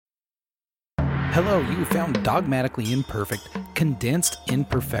Hello, you found Dogmatically Imperfect, Condensed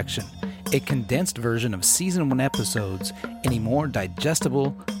Imperfection, a condensed version of Season 1 episodes in a more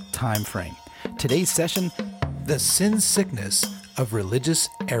digestible time frame. Today's session, The Sin Sickness of Religious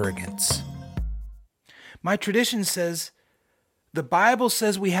Arrogance. My tradition says, the Bible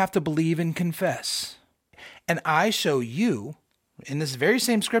says we have to believe and confess. And I show you, in this very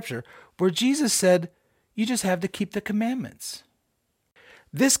same scripture, where Jesus said, you just have to keep the commandments.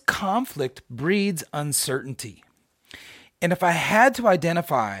 This conflict breeds uncertainty. And if I had to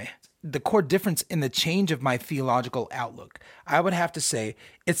identify the core difference in the change of my theological outlook, I would have to say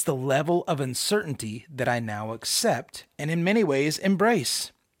it's the level of uncertainty that I now accept and in many ways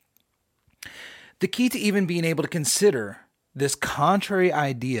embrace. The key to even being able to consider this contrary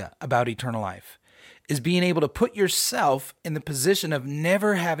idea about eternal life is being able to put yourself in the position of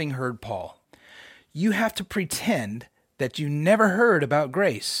never having heard Paul. You have to pretend that you never heard about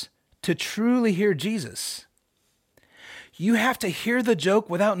grace to truly hear Jesus. You have to hear the joke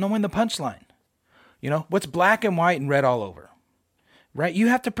without knowing the punchline. You know, what's black and white and red all over, right? You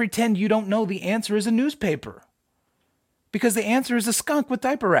have to pretend you don't know the answer is a newspaper because the answer is a skunk with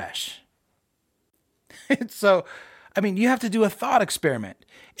diaper rash. So, you have to do a thought experiment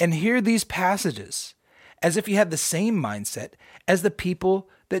and hear these passages as if you had the same mindset as the people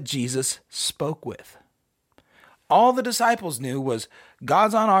that Jesus spoke with. All the disciples knew was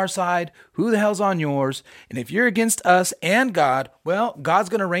God's on our side, who the hell's on yours? And if you're against us and God, well, God's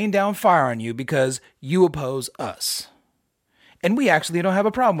going to rain down fire on you because you oppose us. And we actually don't have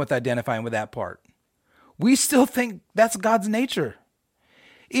a problem with identifying with that part. We still think that's God's nature.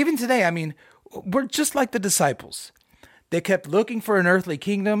 Even today, we're just like the disciples. They kept looking for an earthly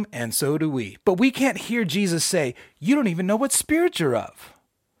kingdom, and so do we. But we can't hear Jesus say, you don't even know what spirit you're of.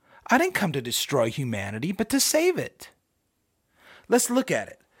 I didn't come to destroy humanity, but to save it. Let's look at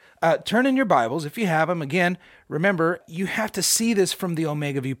it. Turn in your Bibles, if you have them. Again, remember, you have to see this from the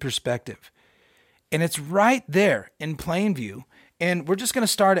Omega View perspective. And it's right there in plain view. And we're just going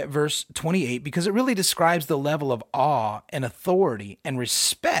to start at verse 28 because it really describes the level of awe and authority and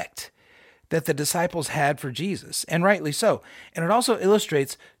respect that the disciples had for Jesus, and rightly so. And it also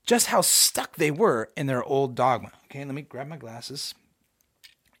illustrates just how stuck they were in their old dogma. Okay, let me grab my glasses.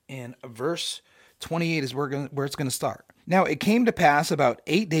 And verse 28 is where it's going to start. Now, it came to pass about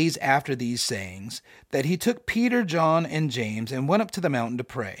 8 days after these sayings that he took Peter, John, and James and went up to the mountain to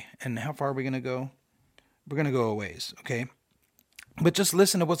pray. And how far are we going to go? We're going to go a ways, okay? But just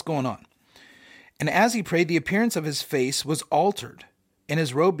listen to what's going on. And as he prayed, the appearance of his face was altered, and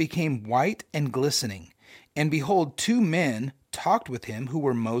his robe became white and glistening. And behold, 2 men talked with him who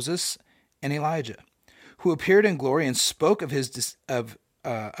were Moses and Elijah, who appeared in glory and spoke of his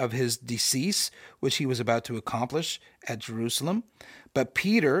decease, which he was about to accomplish at Jerusalem. But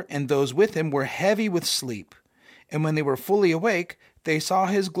Peter and those with him were heavy with sleep. And when they were fully awake, they saw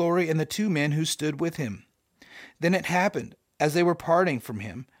his glory and the 2 men who stood with him. Then it happened, as they were parting from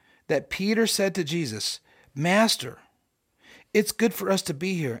him, that Peter said to Jesus, Master, it's good for us to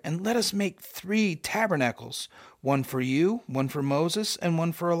be here, and let us make 3 tabernacles, one for you, one for Moses, and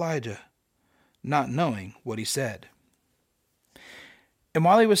one for Elijah, not knowing what he said. And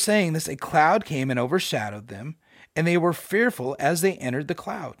while he was saying this, a cloud came and overshadowed them, and they were fearful as they entered the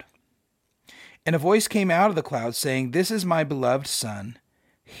cloud. And a voice came out of the cloud saying, This is my beloved Son.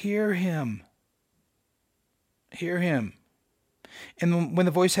 Hear him. Hear him. And when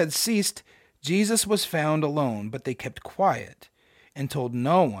the voice had ceased, Jesus was found alone, but they kept quiet and told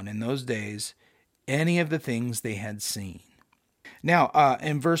no one in those days any of the things they had seen. Now,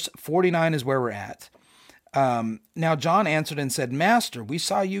 in verse 49 is where we're at. Now John answered and said, Master, we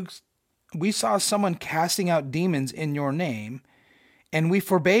saw someone casting out demons in your name, and we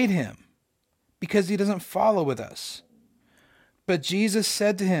forbade him, because he doesn't follow with us. But Jesus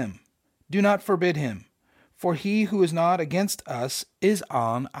said to him, Do not forbid him, for he who is not against us is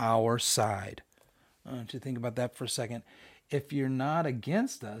on our side. I want you to think about that for a second. If you're not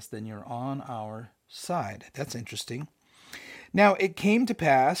against us, then you're on our side. That's interesting. Now it came to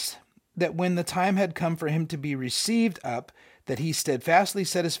pass that when the time had come for him to be received up, that he steadfastly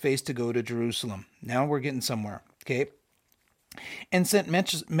set his face to go to Jerusalem. Now we're getting somewhere, okay? And sent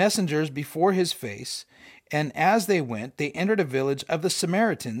messengers before his face, and as they went, they entered a village of the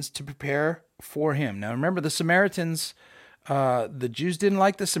Samaritans to prepare for him. Now remember, the Samaritans, the Jews didn't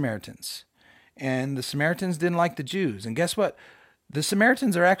like the Samaritans, and the Samaritans didn't like the Jews. And guess what? The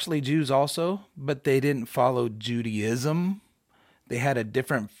Samaritans are actually Jews also, but they didn't follow Judaism. They had a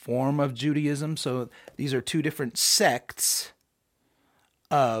different form of Judaism. So these are 2 different sects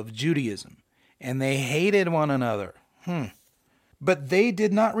of Judaism. And they hated one another. But they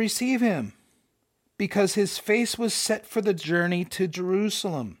did not receive him. because his face was set for the journey to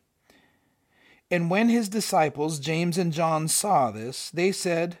Jerusalem. And when his disciples, James and John, saw this, they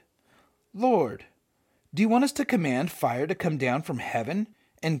said, Lord, do you want us to command fire to come down from heaven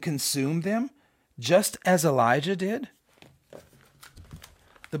and consume them, just as Elijah did?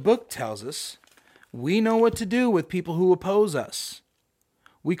 The book tells us we know what to do with people who oppose us.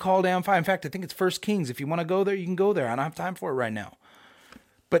 We call down fire. In fact, I think it's 1 Kings. If you want to go there, you can go there. I don't have time for it right now.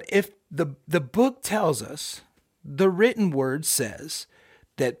 But if the book tells us, the written word says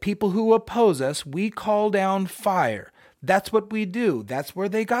that people who oppose us, we call down fire. That's what we do. That's where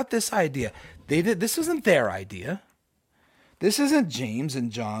they got this idea. This isn't their idea. This isn't James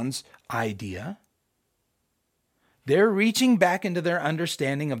and John's idea. They're reaching back into their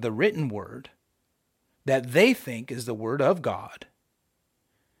understanding of the written word that they think is the word of God.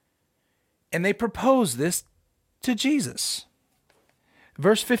 And they propose this to Jesus.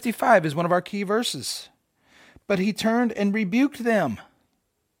 Verse 55 is one of our key verses. But he turned and rebuked them.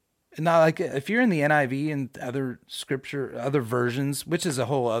 Now, like if you're in the NIV and other scripture, other versions, which is a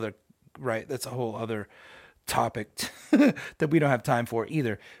whole other, right? That's a whole other topic that we don't have time for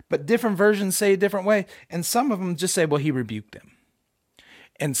either. But different versions say a different way. And some of them just say, well, he rebuked them.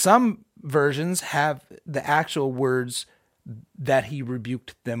 And some versions have the actual words that he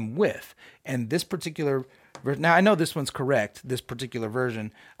rebuked them with. And this particular version, now I know this one's correct, this particular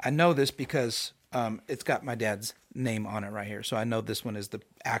version. I know this because it's got my dad's name on it right here. So I know this one is the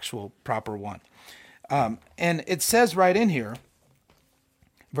actual proper one. And it says right in here,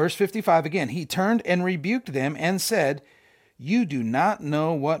 verse 55 again, he turned and rebuked them and said, you do not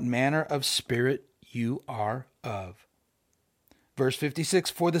know what manner of spirit you are of. Verse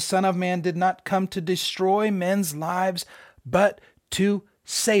 56, for the Son of Man did not come to destroy men's lives, but to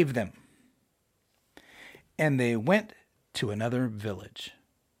save them. And they went to another village.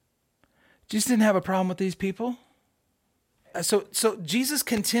 Jesus didn't have a problem with these people. So Jesus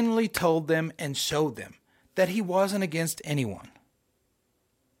continually told them and showed them that he wasn't against anyone.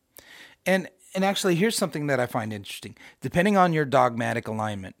 And actually, here's something that I find interesting. Depending on your dogmatic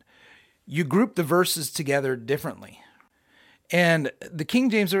alignment, you group the verses together differently. And the King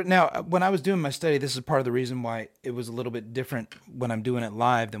James, now, when I was doing my study, this is part of the reason why it was a little bit different when I'm doing it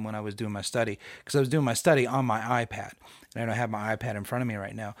live than when I was doing my study, because I was doing my study on my iPad, and I don't have my iPad in front of me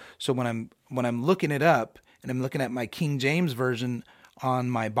right now. So when I'm looking it up, and I'm looking at my King James version on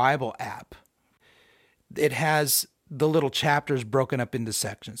my Bible app, it has the little chapters broken up into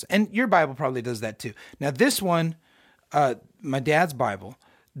sections. And your Bible probably does that too. Now this one, my dad's Bible,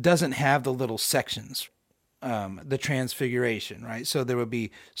 doesn't have the little sections. The transfiguration, right? So there would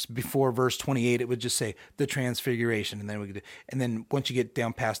be, before verse 28, it would just say the transfiguration. And then once you get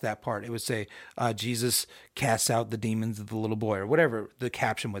down past that part, it would say, Jesus casts out the demons of the little boy, or whatever the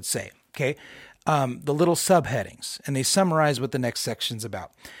caption would say. Okay. The little subheadings, and they summarize what the next section's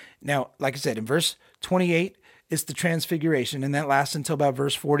about. Now, like I said, in verse 28, it's the transfiguration, and that lasts until about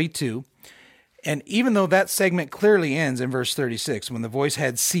verse 42. And even though that segment clearly ends in verse 36, when the voice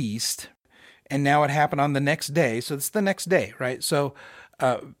had ceased, and now it happened on the next day. So it's the next day, right? So,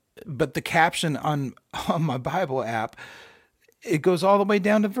 but the caption on my Bible app, it goes all the way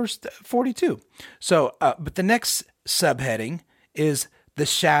down to verse 42. So, but the next subheading is the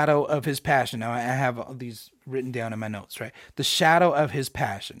shadow of his passion. Now I have all these written down in my notes, right? The shadow of his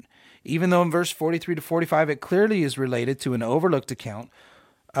passion. Even though in verse 43 to 45, it clearly is related to an overlooked account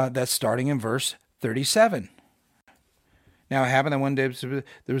that's starting in verse 37. Now it happened that one day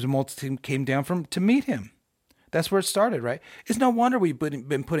there was a multitude came down to meet him. That's where it started, right? It's no wonder we've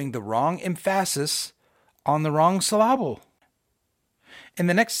been putting the wrong emphasis on the wrong syllable. In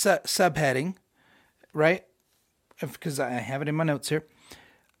the next subheading, right? Because I have it in my notes here.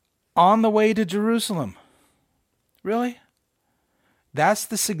 On the way to Jerusalem. Really? That's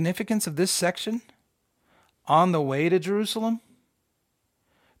the significance of this section? On the way to Jerusalem?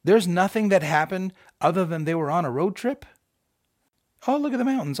 There's nothing that happened other than they were on a road trip? Oh, look at the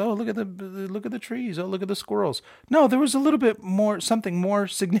mountains. Oh, look at the trees. Oh, look at the squirrels. No, there was a little bit more, something more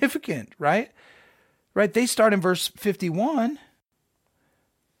significant, right? Right? They start in verse 51.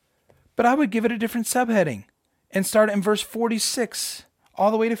 But I would give it a different subheading and start in verse 46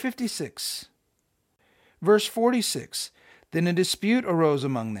 all the way to 56. Verse 46. Then a dispute arose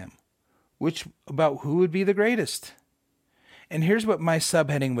among them, which about who would be the greatest. And here's what my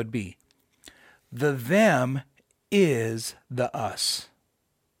subheading would be. The them is the us.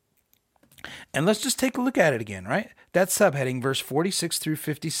 And let's just take a look at it again, right? That subheading, verse 46 through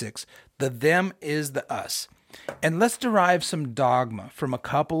 56, the them is the us. And let's derive some dogma from a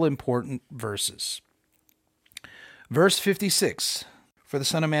couple important verses. Verse 56, For the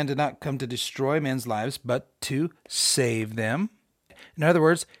Son of Man did not come to destroy men's lives, but to save them. In other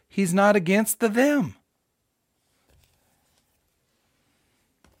words, he's not against the them.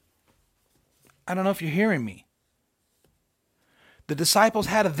 I don't know if you're hearing me. The disciples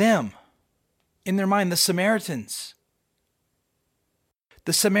had a them in their mind, the Samaritans.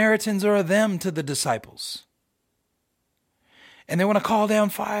 The Samaritans are a them to the disciples. And they want to call down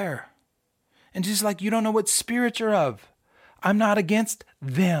fire. And just like, you don't know what spirit you're of. I'm not against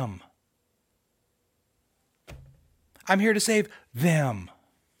them. I'm here to save them.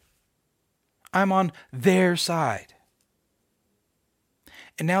 I'm on their side.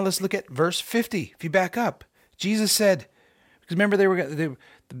 And now let's look at verse 50. If you back up, Jesus said, because remember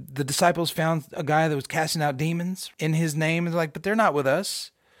the disciples found a guy that was casting out demons in his name, and they're like, but they're not with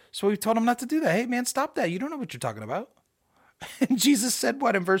us. So we told him not to do that. Hey man, stop that. You don't know what you're talking about. And Jesus said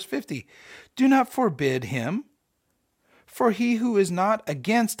what in verse 50? Do not forbid him, for he who is not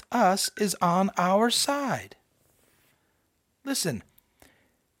against us is on our side. Listen,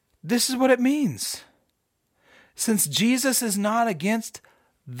 this is what it means. Since Jesus is not against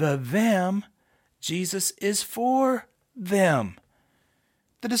the them, Jesus is for them.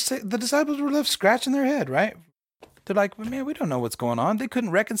 The disciples were left scratching their head, right? They're like, well, man, we don't know what's going on. They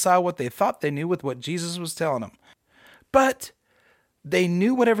couldn't reconcile what they thought they knew with what Jesus was telling them. But they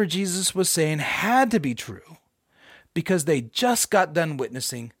knew whatever Jesus was saying had to be true because they just got done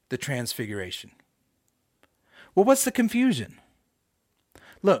witnessing the transfiguration. Well, what's the confusion?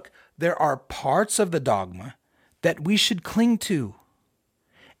 Look, there are parts of the dogma that we should cling to,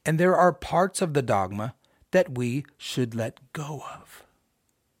 and there are parts of the dogma that we should let go of.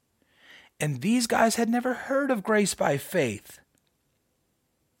 And these guys had never heard of grace by faith.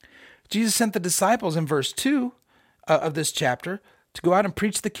 Jesus sent the disciples in verse 2 of this chapter to go out and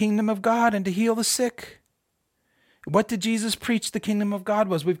preach the kingdom of God and to heal the sick. What did Jesus preach the kingdom of God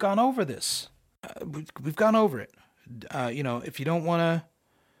was? We've gone over this. We've gone over it. If you don't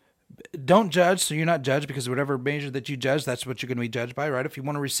judge, so you're not judged, because whatever measure that you judge, that's what you're going to be judged by, right? If you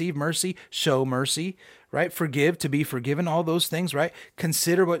want to receive mercy, show mercy, right? Forgive, to be forgiven, all those things, right?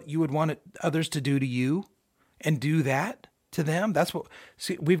 Consider what you would want others to do to you and do that to them.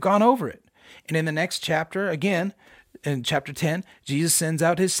 We've gone over it. And in the next chapter, again, in chapter 10, Jesus sends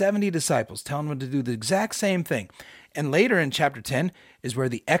out his 70 disciples, telling them to do the exact same thing. And later in chapter 10 is where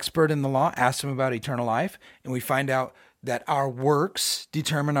the expert in the law asks him about eternal life, and we find out that our works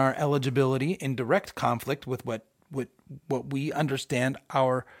determine our eligibility in direct conflict with what we understand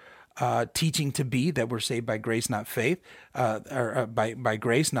our teaching to be, that we're saved by grace, not faith, or by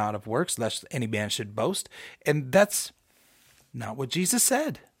grace, not of works, lest any man should boast. And that's not what Jesus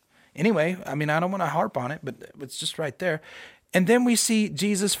said. Anyway, I don't want to harp on it, but it's just right there. And then we see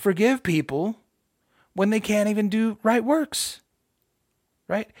Jesus forgive people when they can't even do right works,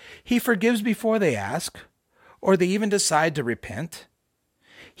 right? He forgives before they ask, or they even decide to repent.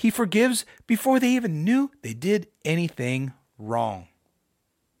 He forgives before they even knew they did anything wrong.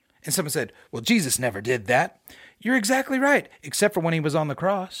 And someone said, well, Jesus never did that. You're exactly right, except for when he was on the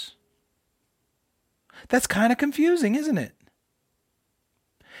cross. That's kind of confusing, isn't it?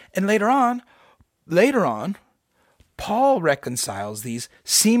 And later on, Paul reconciles these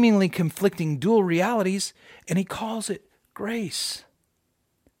seemingly conflicting dual realities, and he calls it grace.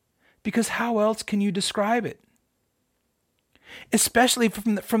 Because how else can you describe it? Especially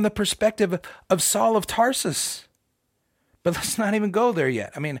from the perspective of Saul of Tarsus. But let's not even go there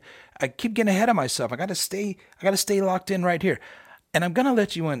yet. I keep getting ahead of myself. I got to stay locked in right here. And I'm going to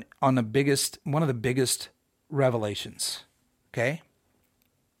let you in on one of the biggest revelations. Okay?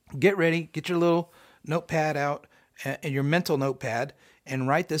 Get ready, get your little notepad out and your mental notepad and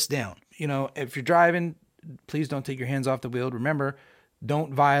write this down. If you're driving, please don't take your hands off the wheel. Remember,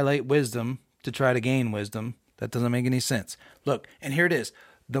 don't violate wisdom to try to gain wisdom. That doesn't make any sense. Look, and here it is.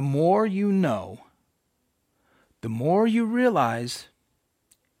 The more you know, the more you realize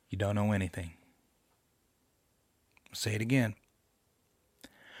you don't know anything. I'll say it again.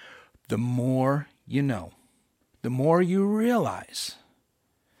 The more you know, the more you realize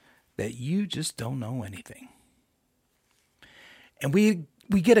that you just don't know anything. And we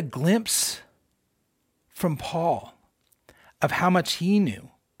get a glimpse from Paul of how much he knew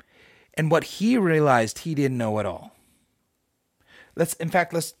and what he realized he didn't know at all. Let's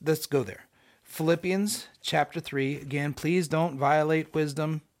go there. Philippians chapter 3. Again, please don't violate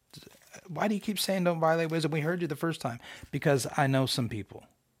wisdom. Why do you keep saying don't violate wisdom? We heard you the first time. Because I know some people.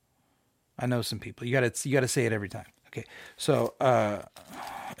 You gotta say it every time. Okay, so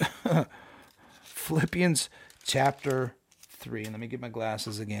Philippians chapter 3. And let me get my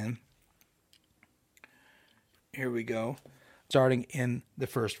glasses again. Here we go. starting in the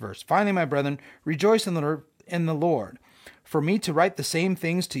first verse. Finally, my brethren, rejoice in the Lord. For me to write the same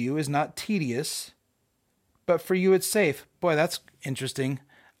things to you is not tedious, but for you it's safe. Boy, that's interesting.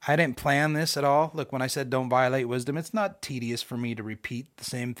 I didn't plan this at all. Look, when I said don't violate wisdom, it's not tedious for me to repeat the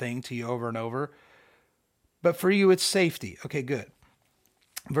same thing to you over and over. But for you it's safety. Okay, good.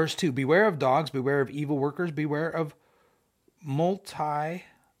 Verse 2, beware of dogs, beware of evil workers, beware of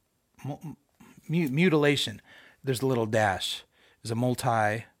mutilation. There's a little dash. There's a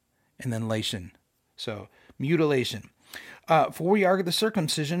multi and then lation. So, mutilation. For we are the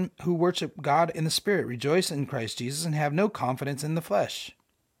circumcision who worship God in the Spirit, rejoice in Christ Jesus, and have no confidence in the flesh.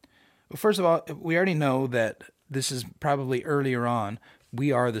 Well, first of all, we already know that this is probably earlier on.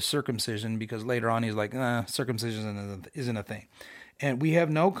 We are the circumcision, because later on he's like, circumcision isn't a thing. And we have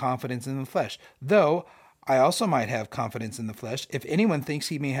no confidence in the flesh. Though, I also might have confidence in the flesh. If anyone thinks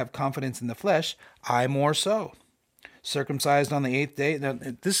he may have confidence in the flesh, I more so. Circumcised on the 8th day. Now,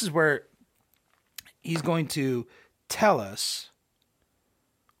 this is where he's going to tell us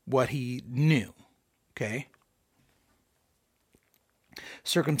what he knew. Okay?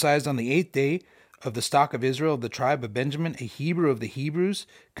 Circumcised on the 8th day of the stock of Israel, of the tribe of Benjamin, a Hebrew of the Hebrews,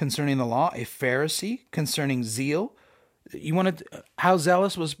 concerning the law, a Pharisee, concerning zeal. You want to, how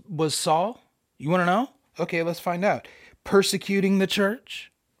zealous was Saul? You want to know? Okay, let's find out. Persecuting the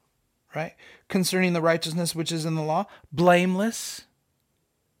church, right? Concerning the righteousness which is in the law, blameless.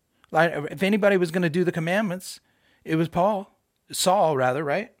 Like, if anybody was going to do the commandments, it was Saul,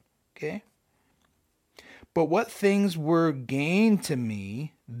 right? Okay. But what things were gain to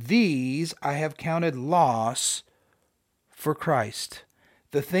me, these I have counted loss for Christ.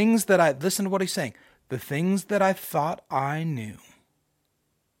 The things that listen to what he's saying. The things that I thought I knew,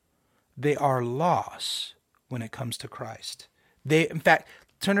 they are loss when it comes to Christ. In fact,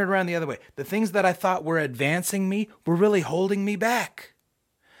 turn it around the other way. The things that I thought were advancing me were really holding me back.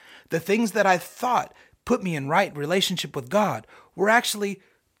 The things that I thought put me in right relationship with God were actually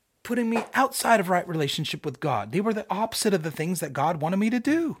putting me outside of right relationship with God. They were the opposite of the things that God wanted me to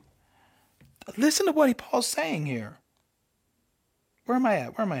do. Listen to what Paul's saying here. Where am I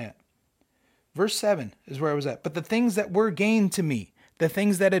at? Verse 7 is where I was at. But the things that were gained to me, the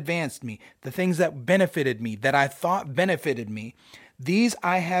things that advanced me, the things that benefited me, that I thought benefited me, these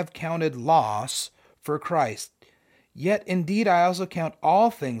I have counted loss for Christ. Yet indeed I also count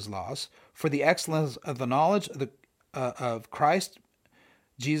all things loss for the excellence of the knowledge of Christ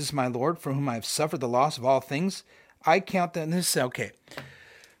Jesus my Lord, for whom I have suffered the loss of all things. I count them,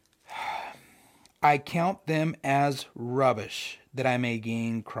 I count them as rubbish, that I may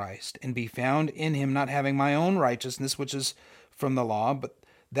gain Christ, and be found in him, not having my own righteousness, which is from the law, but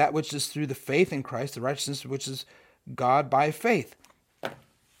that which is through the faith in Christ, the righteousness which is God by faith.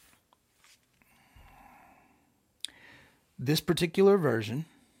 This particular version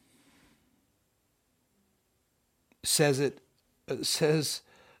says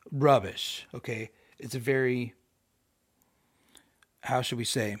rubbish, okay? It's a very, how should we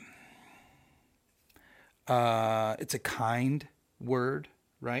say? It's a kind word,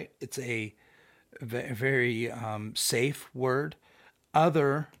 right? It's a very safe word.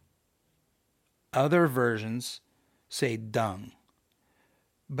 Other versions say dung.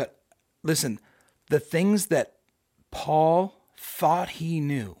 But listen, the things that Paul thought he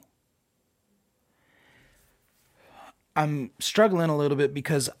knew, I'm struggling a little bit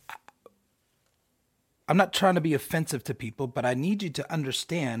because I'm not trying to be offensive to people, but I need you to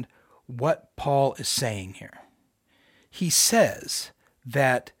understand what Paul is saying here. He says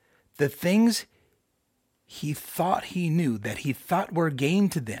that the things he thought he knew, that he thought were gain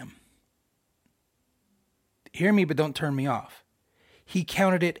to them, hear me but don't turn me off, he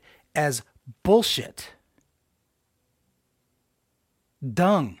counted it as bullshit.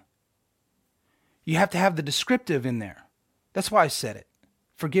 Dung. You have to have the descriptive in there. That's why I said it.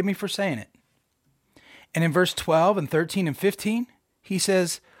 Forgive me for saying it. And in verse 12 and 13 and 15, he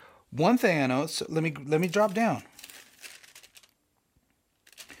says, one thing I know, so let me drop down.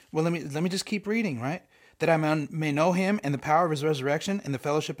 Well, let me just keep reading, right? That I may know him and the power of his resurrection and the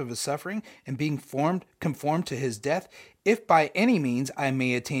fellowship of his suffering, and being conformed to his death, if by any means I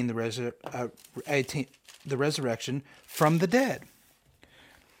may attain the resurrection from the dead.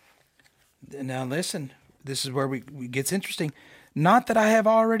 Now listen, this is where it gets interesting. Not that I have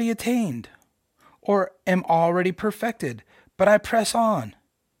already attained or am already perfected, but I press on,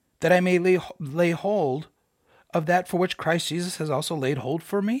 that I may lay hold of that for which Christ Jesus has also laid hold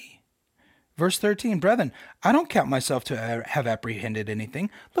for me. Verse 13, brethren, I don't count myself to have apprehended anything.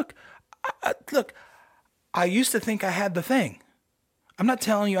 Look, I used to think I had the thing. I'm not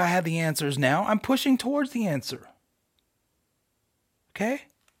telling you I have the answers now. I'm pushing towards the answer. Okay?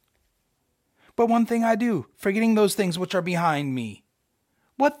 But one thing I do, forgetting those things which are behind me.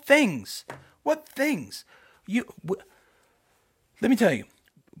 What things? What things? Let me tell you,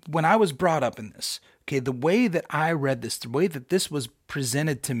 when I was brought up in this, okay, the way that I read this, the way that this was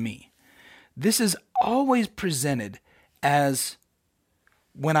presented to me, this is always presented as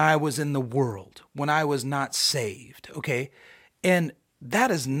when I was in the world, when I was not saved, okay? And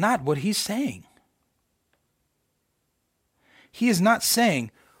that is not what he's saying. He is not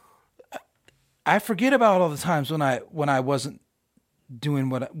saying, I forget about all the times when I wasn't doing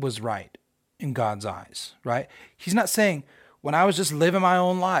what was right in God's eyes, right? He's not saying, when I was just living my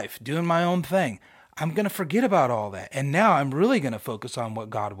own life, doing my own thing, I'm going to forget about all that. And now I'm really going to focus on what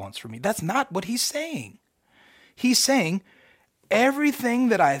God wants for me. That's not what he's saying. He's saying, everything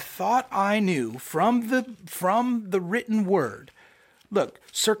that I thought I knew from the written word. Look,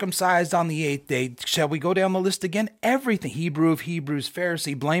 circumcised on the 8th day. Shall we go down the list again? Everything. Hebrew of Hebrews,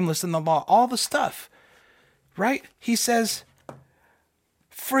 Pharisee, blameless in the law, all the stuff. Right? He says,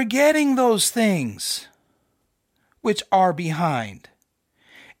 forgetting those things which are behind,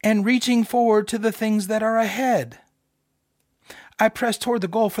 and reaching forward to the things that are ahead. I press toward the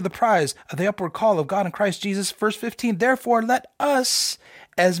goal for the prize of the upward call of God in Christ Jesus. Verse 15, therefore let us,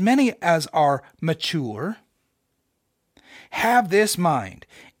 as many as are mature, have this mind.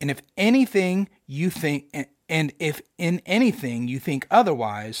 And if anything you think, and if in anything you think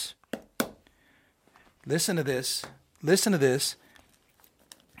otherwise, listen to this. Listen to this.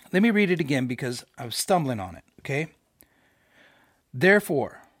 Let me read it again because I was stumbling on it. Okay?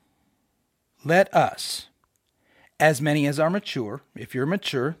 Therefore, let us, as many as are mature, if you're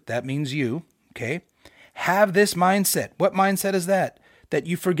mature, that means you, okay, have this mindset. What mindset is that? That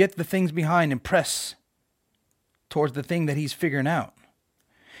you forget the things behind and press towards the thing that he's figuring out.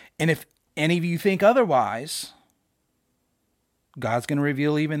 And if any of you think otherwise, God's going to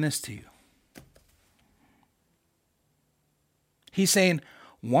reveal even this to you. He's saying,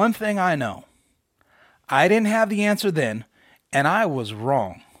 one thing I know, I didn't have the answer then, and I was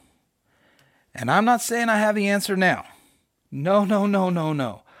wrong. And I'm not saying I have the answer now. No.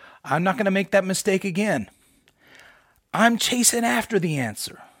 I'm not going to make that mistake again. I'm chasing after the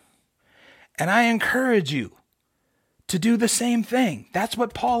answer. And I encourage you to do the same thing. That's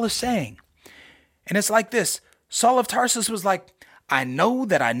what Paul is saying. And it's like this. Saul of Tarsus was like, I know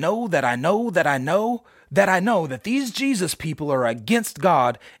that these Jesus people are against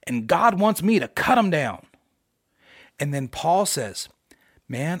God, and God wants me to cut them down. And then Paul says,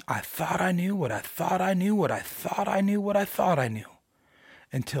 man, I thought I knew what I thought I knew,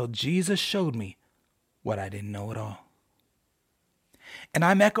 until Jesus showed me what I didn't know at all. And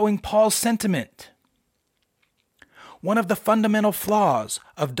I'm echoing Paul's sentiment. One of the fundamental flaws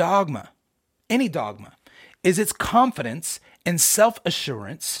of dogma, any dogma, is its confidence and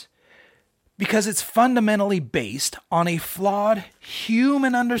self-assurance, because it's fundamentally based on a flawed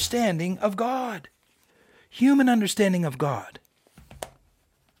human understanding of God. Human understanding of God.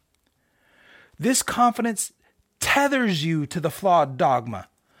 This confidence tethers you to the flawed dogma,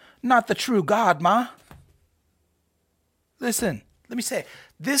 not the true God, ma. Listen, let me say,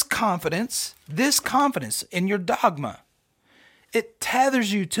 this confidence in your dogma, it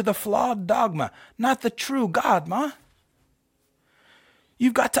tethers you to the flawed dogma, not the true God, ma.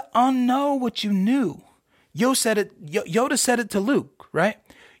 You've got to unknow what you knew. Yoda said it to Luke, right?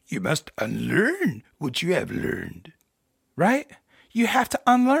 You must unlearn what you have learned, right? You have to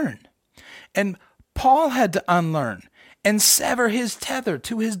unlearn. And Paul had to unlearn and sever his tether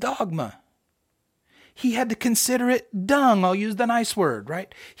to his dogma. He had to consider it dung. I'll use the nice word,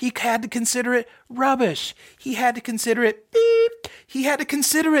 right? He had to consider it rubbish. He had to consider it beep. He had to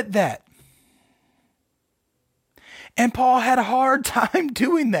consider it that. And Paul had a hard time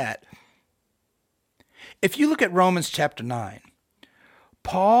doing that. If you look at Romans chapter 9,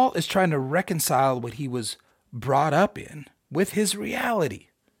 Paul is trying to reconcile what he was brought up in with his reality.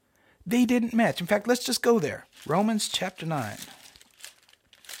 They didn't match. In fact, let's just go there. Romans chapter 9.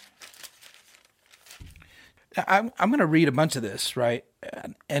 I'm going to read a bunch of this, right?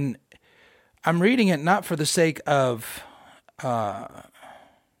 And I'm reading it not for the sake of, we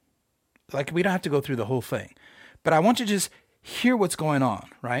don't have to go through the whole thing. But I want you to just hear what's going on,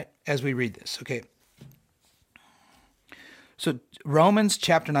 right, as we read this, okay? So Romans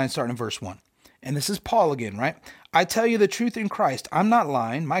chapter 9, starting in verse 1. And this is Paul again, right? I tell you the truth in Christ. I'm not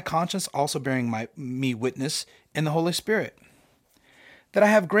lying. My conscience also bearing me witness in the Holy Spirit, that I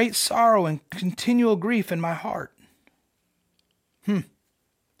have great sorrow and continual grief in my heart.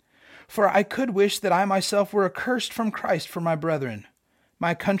 For I could wish that I myself were accursed from Christ for my brethren,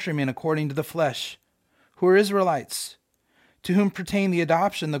 my countrymen according to the flesh, who are Israelites, to whom pertain the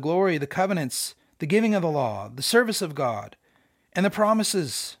adoption, the glory, the covenants, the giving of the law, the service of God, and the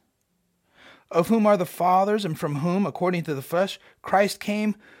promises, of whom are the fathers, and from whom, according to the flesh, Christ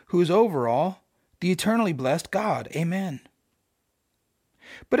came, who is over all, the eternally blessed God. Amen.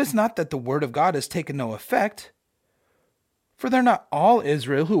 But it's not that the word of God has taken no effect, for they're not all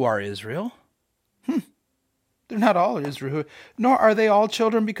Israel who are Israel. They're not all Israel, nor are they all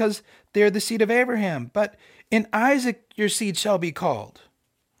children because they are the seed of Abraham. But in Isaac your seed shall be called.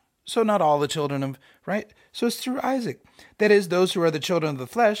 So not all the children of, right? So it's through Isaac. That is, those who are the children of the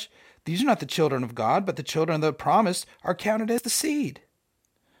flesh, these are not the children of God, but the children of the promise are counted as the seed.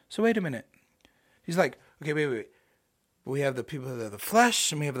 So wait a minute. He's like, okay, wait. We have the people of the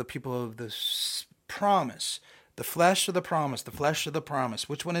flesh, and we have the people of the promise. The flesh or the promise, the flesh or the promise.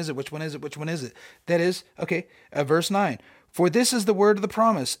 Which one is it? Which one is it? Which one is it? That is, okay, verse 9. For this is the word of the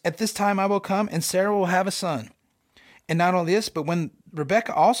promise. At this time I will come, and Sarah will have a son. And not only this, but when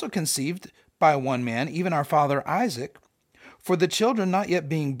Rebekah also conceived by one man, even our father Isaac, for the children not yet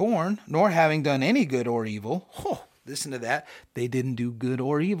being born, nor having done any good or evil. Listen to that. They didn't do good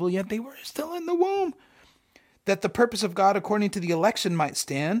or evil, yet they were still in the womb. That the purpose of God according to the election might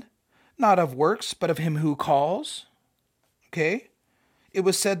stand, not of works, but of him who calls. Okay? It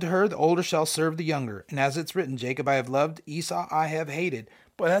was said to her, the older shall serve the younger. And as it's written, Jacob I have loved, Esau I have hated.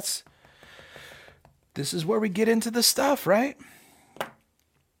 Boy, this is where we get into the stuff, right?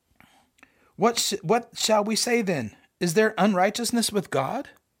 What shall we say then? Is there unrighteousness with God?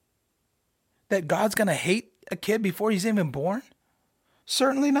 That God's going to hate a kid before he's even born?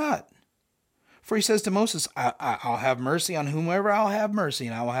 Certainly not. For he says to Moses, I'll have mercy on whomever I'll have mercy,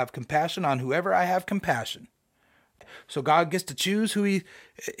 and I will have compassion on whoever I have compassion. So God gets to choose who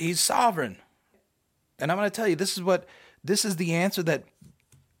he's sovereign. And I'm going to tell you, this is the answer that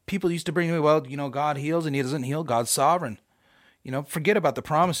people used to bring me. Well, God heals and he doesn't heal. God's sovereign. Forget about the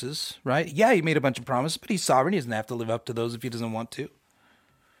promises, right? Yeah, he made a bunch of promises, but he's sovereign. He doesn't have to live up to those if he doesn't want to.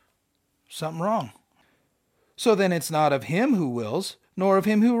 Something wrong. So then it's not of him who wills, nor of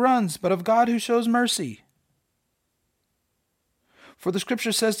him who runs, but of God who shows mercy. For the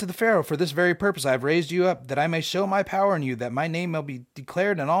scripture says to the Pharaoh, for this very purpose I have raised you up, that I may show my power in you, that my name may be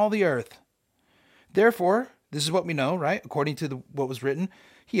declared in all the earth. Therefore, this is what we know, right? According to what was written,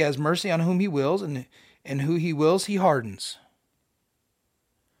 he has mercy on whom he wills, and who he wills he hardens.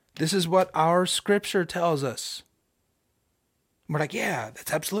 This is what our scripture tells us. We're like, yeah,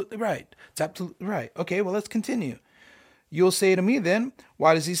 that's absolutely right. It's absolutely right. Okay, well, let's continue. You'll say to me then,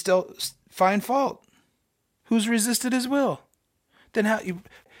 why does he still find fault? Who's resisted his will? Then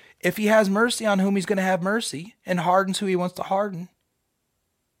if he has mercy on whom he's going to have mercy and hardens who he wants to harden,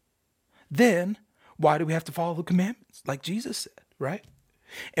 then why do we have to follow the commandments like Jesus said, right?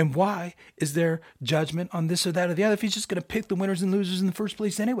 And why is there judgment on this or that or the other? If he's just going to pick the winners and losers in the first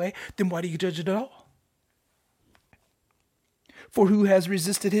place anyway, then why do you judge it at all? For who has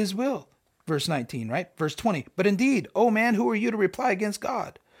resisted his will? Verse 19, right? Verse 20. But indeed, O man, who are you to reply against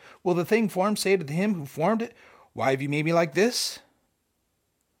God? Will the thing formed say to him who formed it, why have you made me like this?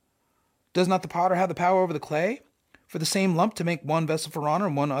 Does not the potter have the power over the clay, for the same lump to make one vessel for honor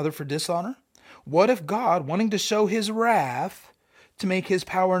and one other for dishonor? What if God, wanting to show his wrath, to make his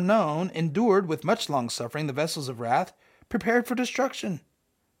power known, endured with much long suffering the vessels of wrath, prepared for destruction,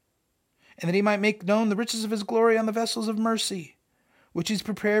 and that he might make known the riches of his glory on the vessels of mercy, which he's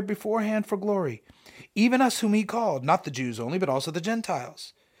prepared beforehand for glory, even us whom he called, not the Jews only, but also the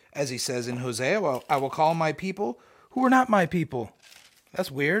Gentiles. As he says in Hosea, well, I will call my people who were not my people. That's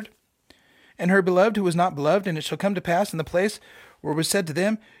weird. And her beloved who was not beloved, and it shall come to pass in the place where it was said to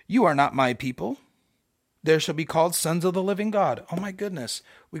them, you are not my people, there shall be called sons of the living God. Oh my goodness,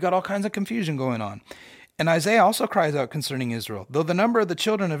 we got all kinds of confusion going on. And Isaiah also cries out concerning Israel, though the number of the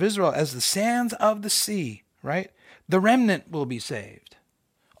children of Israel as the sands of the sea, right? The remnant will be saved.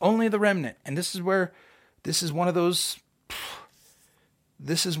 Only the remnant. And this is one of those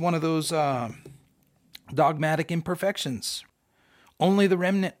dogmatic imperfections. Only the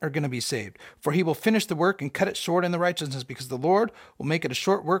remnant are going to be saved. For he will finish the work and cut it short in the righteousness, because the Lord will make it a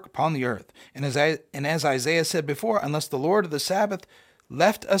short work upon the earth. And as Isaiah said before, unless the Lord of the Sabbath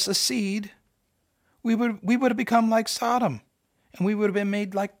left us a seed, we would have become like Sodom, and we would have been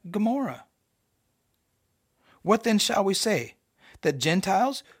made like Gomorrah. What then shall we say? That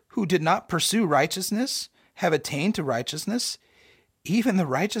Gentiles who did not pursue righteousness have attained to righteousness, even the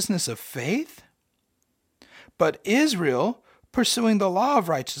righteousness of faith? But Israel, pursuing the law of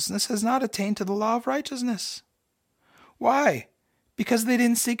righteousness, has not attained to the law of righteousness. Why? Because they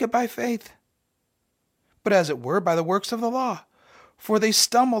didn't seek it by faith, but as it were by the works of the law. For they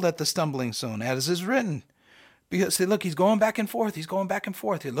stumbled at the stumbling stone, as is written, Because see, look, he's going back and forth. He's going back and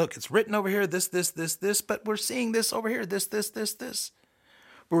forth. Look, it's written over here, this, but we're seeing this over here, this.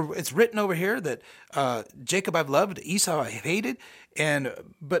 It's written over here that Jacob I've loved, Esau I hated,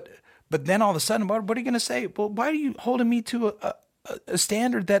 but then all of a sudden, what are you going to say? Well, why are you holding me to a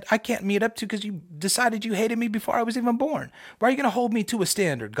standard that I can't meet up to because you decided you hated me before I was even born? Why are you going to hold me to a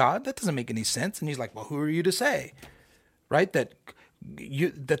standard, God? That doesn't make any sense. And he's like, well, who are you to say, right? That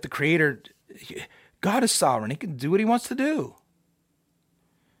the Creator, God is sovereign. He can do what he wants to do.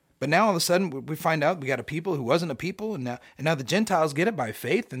 But now all of a sudden we find out we got a people who wasn't a people, and now the Gentiles get it by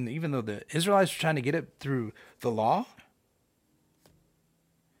faith, and even though the Israelites were trying to get it through the law,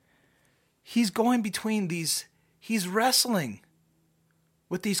 he's going between these, he's wrestling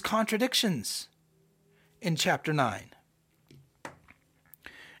with these contradictions in chapter 9.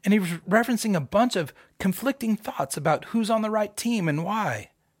 And he was referencing a bunch of conflicting thoughts about who's on the right team and why.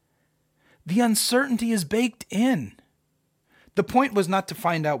 The uncertainty is baked in. The point was not to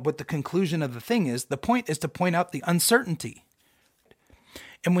find out what the conclusion of the thing is. The point is to point out the uncertainty.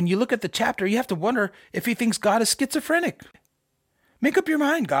 And when you look at the chapter, you have to wonder if he thinks God is schizophrenic. Make up your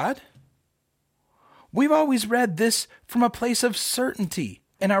mind, God. We've always read this from a place of certainty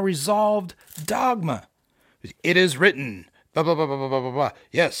and our resolved dogma. It is written, blah, blah, blah, blah, blah, blah, blah.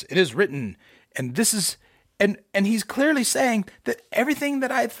 Yes, it is written. And this is, and he's clearly saying that everything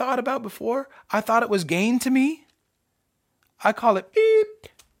that I thought about before, I thought it was gain to me. I call it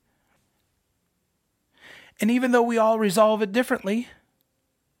beep. And even though we all resolve it differently,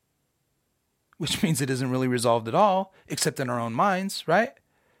 which means it isn't really resolved at all, except in our own minds, right?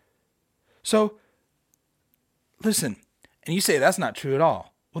 So, listen, and you say that's not true at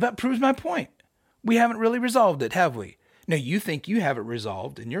all. Well, that proves my point. We haven't really resolved it, have we? Now, you think you have it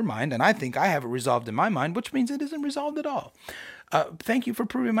resolved in your mind, and I think I have it resolved in my mind, which means it isn't resolved at all. Thank you for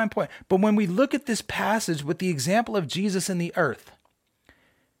proving my point. But when we look at this passage with the example of Jesus in the earth,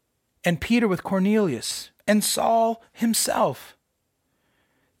 and Peter with Cornelius, and Saul himself,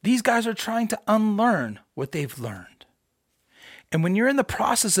 these guys are trying to unlearn what they've learned. And when you're in the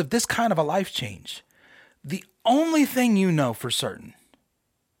process of this kind of a life change, the only thing you know for certain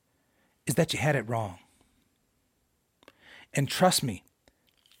is that you had it wrong. And trust me,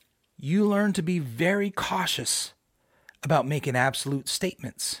 you learn to be very cautious about making absolute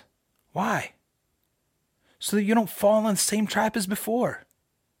statements. Why? So that you don't fall in the same trap as before.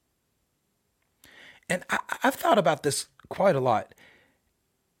 And I've thought about this quite a lot.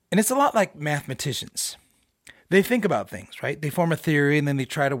 And it's a lot like mathematicians. They think about things, right? They form a theory and then they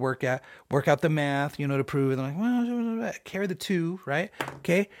try to work out the math, to prove it. They're like, well, carry the 2, right?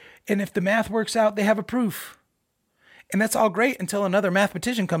 Okay. And if the math works out, they have a proof. And that's all great until another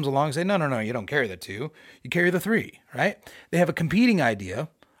mathematician comes along and say, no, you don't carry the 2, you carry the 3, right? They have a competing idea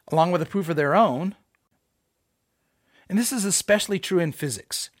along with a proof of their own. And this is especially true in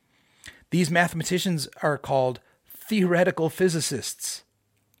physics. These mathematicians are called theoretical physicists.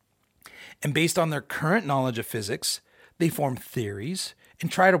 And based on their current knowledge of physics, they form theories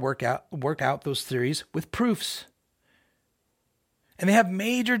and try to work out those theories with proofs. And they have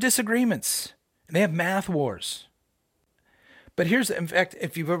major disagreements. And they have math wars. But in fact,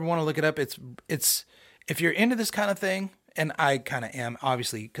 if you ever want to look it up, it's if you're into this kind of thing, and I kind of am,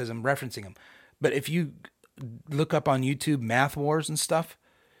 obviously, because I'm referencing them. But if you look up on YouTube math wars and stuff,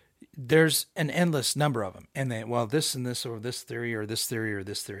 there's an endless number of them. And they, well, this and this, or this theory, or this theory, or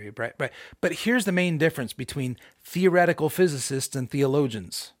this theory, right? But here's the main difference between theoretical physicists and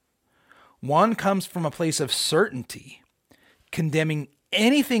theologians. One comes from a place of certainty, condemning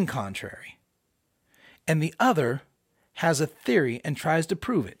anything contrary. And the other has a theory and tries to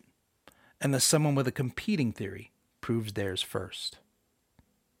prove it. And someone with a competing theory proves theirs first.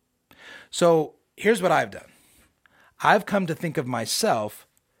 So here's what I've done. I've come to think of myself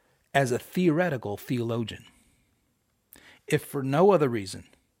as a theoretical theologian. If for no other reason,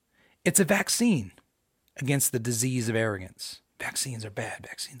 it's a vaccine against the disease of arrogance. Vaccines are bad.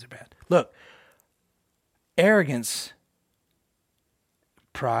 Look, arrogance,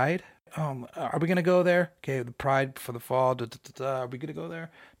 pride. Are we going to go there? Okay, the pride for the fall. Are we going to go there?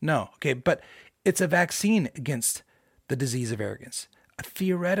 No. Okay, but it's a vaccine against the disease of arrogance. A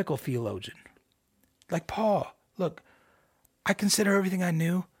theoretical theologian. Like Paul. Look, I consider everything I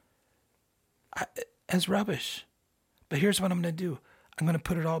knew as rubbish. But here's what I'm going to do. I'm going to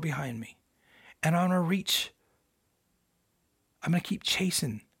put it all behind me. And I'm going to reach. I'm going to keep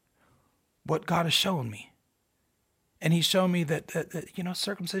chasing what God has shown me. And he's shown me that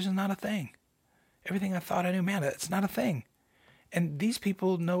circumcision is not a thing. Everything I thought I knew, man, it's not a thing. And these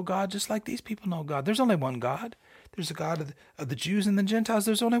people know God just like these people know God. There's only one God. There's a God of the Jews and the Gentiles.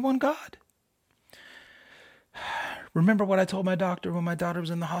 There's only one God. Remember what I told my doctor when my daughter was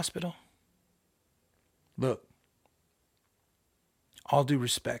in the hospital? Look, all due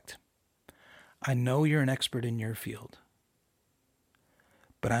respect, I know you're an expert in your field,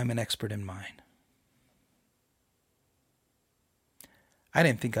 but I'm an expert in mine. I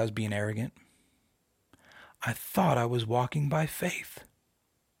didn't think I was being arrogant. I thought I was walking by faith.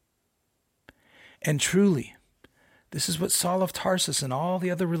 And truly, this is what Saul of Tarsus and all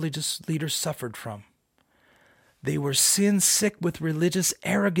the other religious leaders suffered from. They were sin sick with religious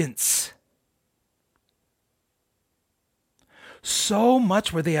arrogance. So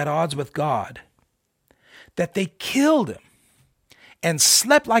much were they at odds with God that they killed him and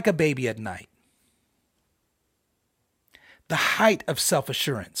slept like a baby at night. The height of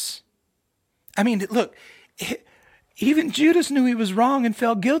self-assurance. I mean, look, even Judas knew he was wrong and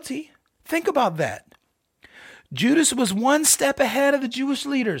felt guilty. Think about that. Judas was one step ahead of the Jewish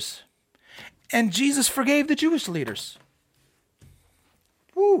leaders, and Jesus forgave the Jewish leaders.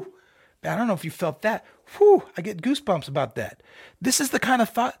 Woo! I don't know if you felt that. Whew, I get goosebumps about that. This is the kind of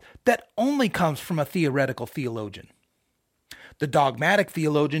thought that only comes from a theoretical theologian. The dogmatic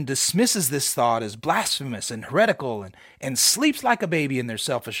theologian dismisses this thought as blasphemous and heretical and sleeps like a baby in their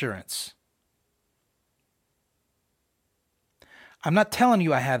self-assurance. I'm not telling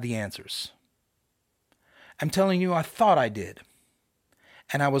you I have the answers. I'm telling you I thought I did.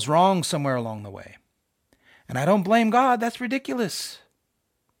 And I was wrong somewhere along the way. And I don't blame God. That's ridiculous.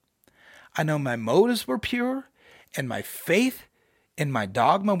 I know my motives were pure and my faith in my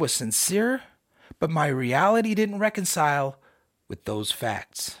dogma was sincere, but my reality didn't reconcile with those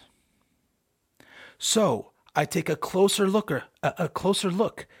facts. So I take a closer look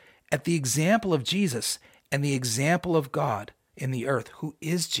at the example of Jesus and the example of God in the earth, who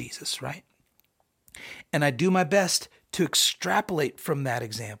is Jesus, right? And I do my best to extrapolate from that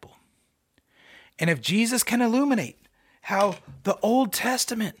example. And if Jesus can illuminate how the Old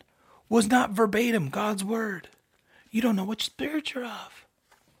Testament was not verbatim God's word, you don't know which spirit you're of.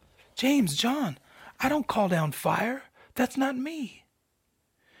 James, John, I don't call down fire. That's not me.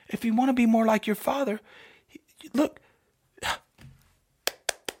 If you want to be more like your Father, look,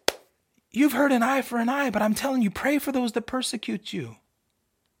 you've heard an eye for an eye, but I'm telling you, pray for those that persecute you.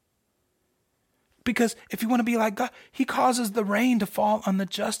 Because if you want to be like God, He causes the rain to fall on the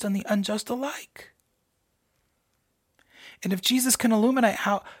just and the unjust alike. And if Jesus can illuminate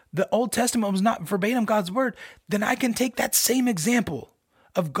how the Old Testament was not verbatim God's word, then I can take that same example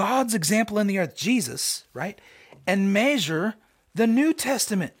of God's example in the earth, Jesus, right? And measure the New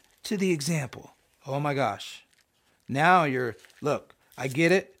Testament to the example. Oh my gosh. Now look, I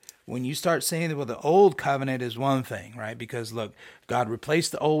get it. When you start saying that, well, the old covenant is one thing, right? Because look, God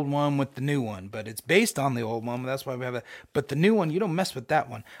replaced the old one with the new one, but it's based on the old one. That's why we have that. But the new one, you don't mess with that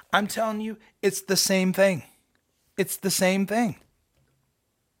one. I'm telling you, it's the same thing. It's the same thing.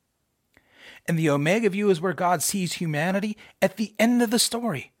 And the Omega view is where God sees humanity at the end of the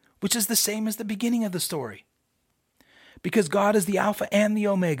story, which is the same as the beginning of the story. Because God is the Alpha and the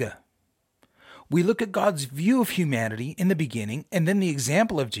Omega. We look at God's view of humanity in the beginning and then the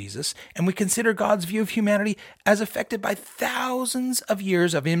example of Jesus, and we consider God's view of humanity as affected by thousands of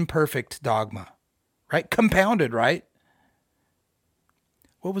years of imperfect dogma, right? Compounded, right?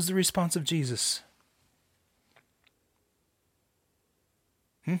 What was the response of Jesus?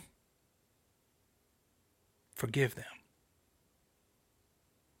 Forgive them.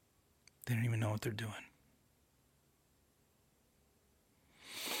 They don't even know what they're doing.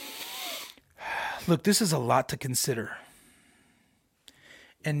 Look, this is a lot to consider.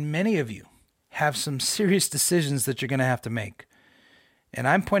 And many of you have some serious decisions that you're going to have to make. And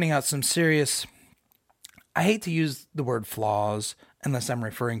I'm pointing out some serious, I hate to use the word flaws unless I'm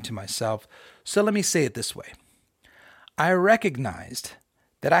referring to myself. So let me say it this way. I recognized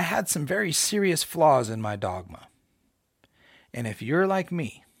that I had some very serious flaws in my dogma. And if you're like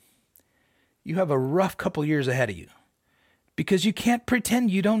me, you have a rough couple years ahead of you because you can't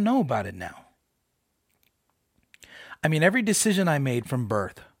pretend you don't know about it now. I mean, every decision I made from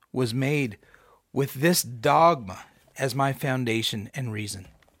birth was made with this dogma as my foundation and reason.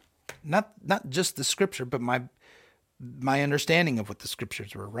 Not just the scripture, but my understanding of what the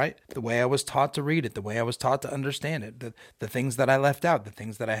scriptures were, right? The way I was taught to read it, the way I was taught to understand it, the things that I left out, the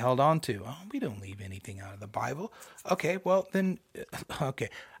things that I held on to. Oh, we don't leave anything out of the Bible. Okay, well then, okay.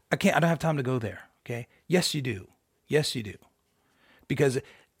 I don't have time to go there, okay? Yes, you do. Yes, you do. Because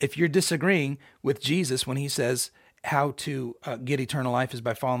if you're disagreeing with Jesus when he says how to get eternal life is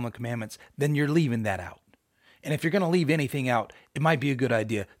by following the commandments, then you're leaving that out. And if you're going to leave anything out, it might be a good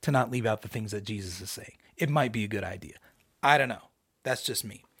idea to not leave out the things that Jesus is saying. It might be a good idea. I don't know. That's just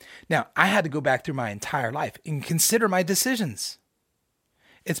me. Now, I had to go back through my entire life and consider my decisions.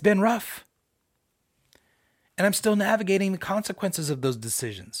 It's been rough. And I'm still navigating the consequences of those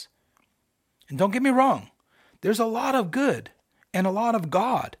decisions. And don't get me wrong, there's a lot of good and a lot of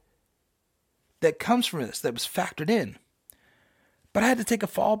God that comes from this, that was factored in. But I had to take a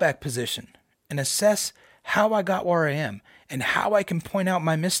fallback position and assess how I got where I am and how I can point out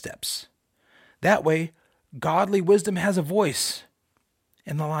my missteps. That way, godly wisdom has a voice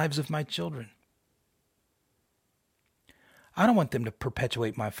in the lives of my children. I don't want them to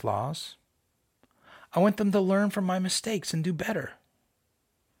perpetuate my flaws. I want them to learn from my mistakes and do better.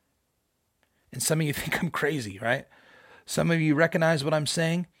 And some of you think I'm crazy, right? Some of you recognize what I'm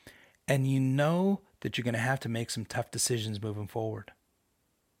saying, and you know that you're going to have to make some tough decisions moving forward.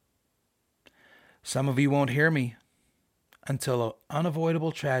 Some of you won't hear me until an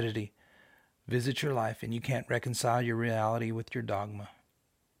unavoidable tragedy visits your life and you can't reconcile your reality with your dogma.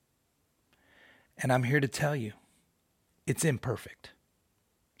 And I'm here to tell you, it's imperfect.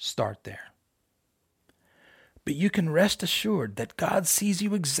 Start there. But you can rest assured that God sees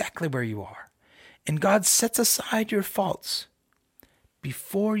you exactly where you are, and God sets aside your faults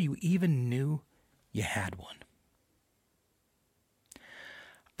before you even knew you had one.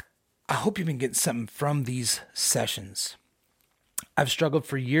 I hope you've been getting something from these sessions. I've struggled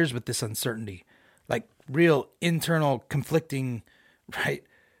for years with this uncertainty, like real internal conflicting, right?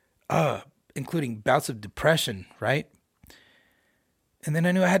 Including bouts of depression, right? And then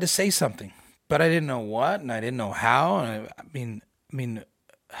I knew I had to say something, but I didn't know what, and I didn't know how. And I mean,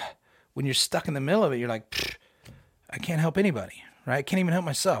 when you're stuck in the middle of it, you're like, I can't help anybody, right? I can't even help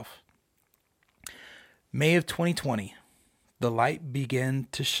myself. May of 2020, the light began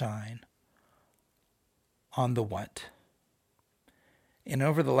to shine on the what. And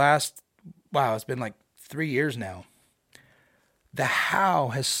over the last, it's been like 3 years now, the how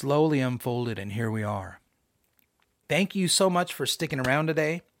has slowly unfolded, and here we are. Thank you so much for sticking around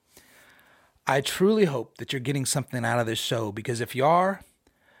today. I truly hope that you're getting something out of this show, because if you are,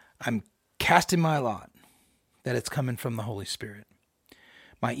 I'm casting my lot that it's coming from the Holy Spirit.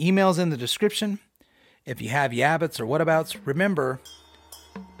 My email's in the description. If you have yabbits or whatabouts, remember,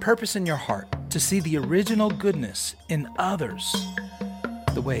 purpose in your heart to see the original goodness in others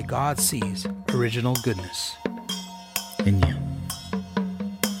the way God sees original goodness in you.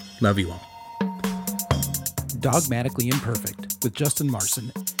 Love you all. Dogmatically Imperfect with Justin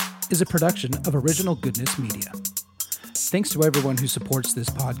Marson is a production of Original Goodness Media. Thanks to everyone who supports this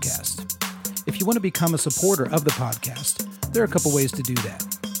podcast. If you want to become a supporter of the podcast, there are a couple ways to do that.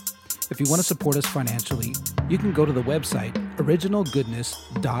 If you want to support us financially, you can go to the website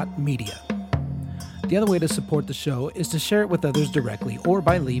originalgoodness.media. The other way to support the show is to share it with others directly or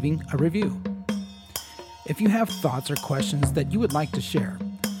by leaving a review. If you have thoughts or questions that you would like to share,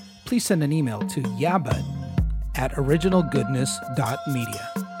 please send an email to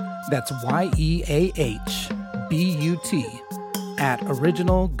yabut@originalgoodness.media. That's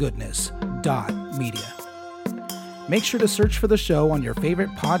YEAHBUT@originalgoodness.media. Make sure to search for the show on your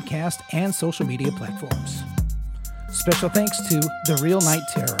favorite podcast and social media platforms. Special thanks to The Real Night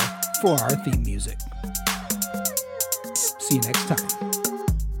Terror for our theme music. See you next time.